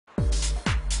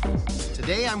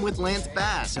Today I'm with Lance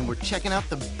Bass, and we're checking out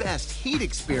the best heat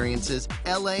experiences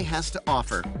LA has to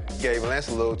offer. Gave Lance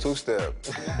a little two-step.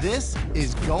 This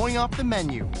is Going Off the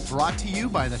Menu, brought to you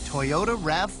by the Toyota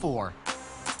RAV4.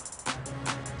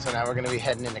 So now we're gonna be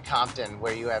heading into Compton,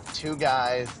 where you have two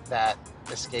guys that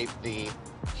escaped the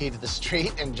heat of the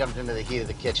street and jumped into the heat of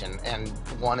the kitchen, and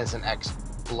one is an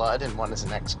ex-Blood and one is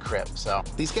an ex-Crip. So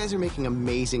these guys are making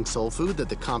amazing soul food that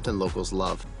the Compton locals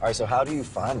love. All right, so how do you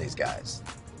find these guys?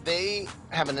 They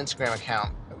have an Instagram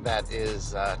account that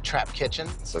is Trap Kitchen.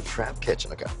 So Trap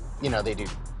Kitchen, okay. You know, they do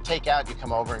takeout, you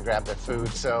come over and grab their food,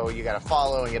 so you gotta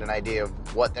follow and get an idea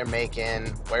of what they're making,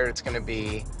 where it's gonna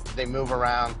be. They move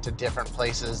around to different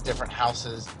places, different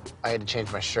houses. I had to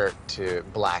change my shirt to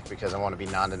black because I want to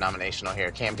be non-denominational here.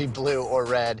 It can't be blue or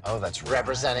red. Oh, that's right.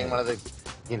 Representing one of the,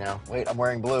 you know. Wait, I'm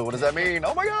wearing blue. What does that mean?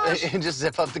 Oh my gosh! And just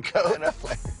zip up the coat.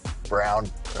 Brown.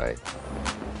 Right.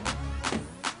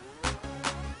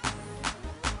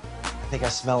 I think I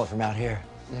smell it from out here.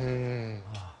 Mm.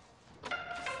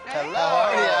 Hello. How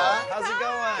are ya? How's it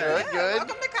going? Good, good.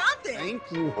 Welcome to Compton.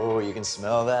 Thank you. Oh, you can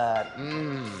smell that.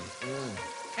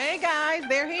 Hey guys,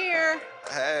 they're here.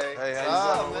 Hey. Hey,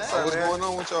 What's going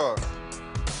on with y'all?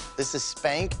 This is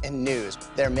Spank and News.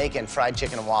 They're making fried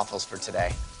chicken and waffles for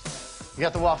today. You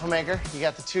got the waffle maker. You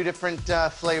got the two different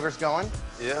flavors going.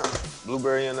 Yeah,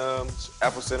 blueberry and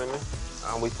apple cinnamon.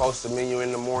 We post the menu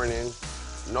in the morning.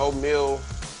 No meal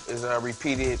is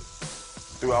repeated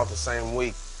throughout the same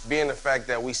week. Being the fact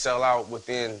that we sell out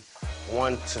within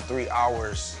 1 to 3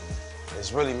 hours,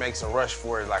 it really makes a rush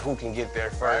for it. Like, who can get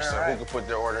there first and who can put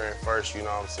their order in first, you know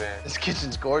what I'm saying? This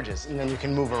kitchen's gorgeous. And then you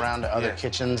can move around to other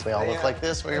kitchens. They all look like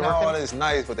this where you're All working. this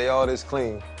nice, but they all this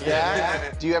clean.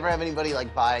 Yeah? Do you ever have anybody,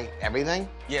 like, buy everything?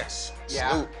 Yes.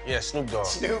 Yeah? Snoop. Yeah, Snoop Dogg.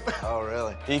 Snoop. Oh,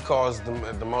 really? He calls them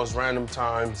at the most random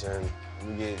times and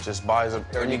just buys up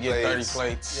 30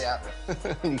 plates. Yeah.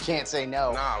 You can't say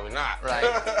no. Nah, we're not. Right.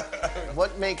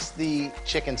 What makes the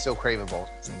chicken so craveable?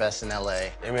 It's the best in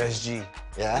LA. MSG.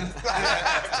 Yeah?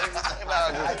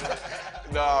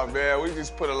 Nah, man, we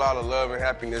just put a lot of love and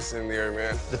happiness in there,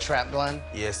 man. The trap blend?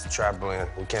 Yes, the trap blend.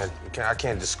 I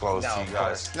can't disclose to you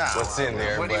guys what's in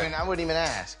there. I wouldn't even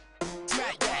ask.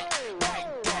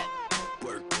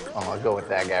 Oh, I'll go with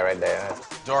that guy right there.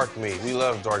 Dark meat. We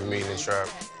love dark meat in trap.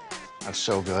 That's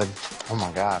so good. Oh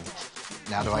my God.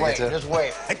 Now do I Wait, get to? just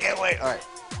wait. I can't wait. All right.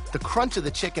 The crunch of the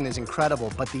chicken is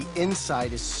incredible, but the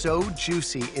inside is so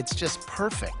juicy, it's just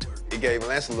perfect. He gave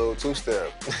Lance a little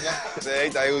two-step. He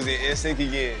thought he was in NSYNC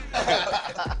again.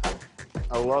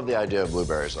 I love the idea of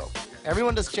blueberries, though.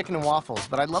 Everyone does chicken and waffles,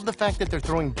 but I love the fact that they're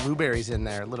throwing blueberries in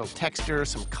there. A little texture,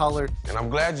 some color. And I'm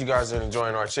glad you guys are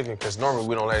enjoying our chicken, because normally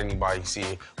we don't let anybody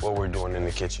see what we're doing in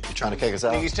the kitchen. You trying to kick us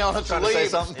out? He's telling us to Trying leave. say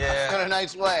something? Yeah. In a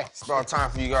nice way. It's about time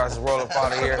for you guys to roll up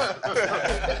out of here.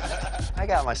 I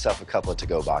got myself a couple of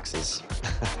to-go boxes.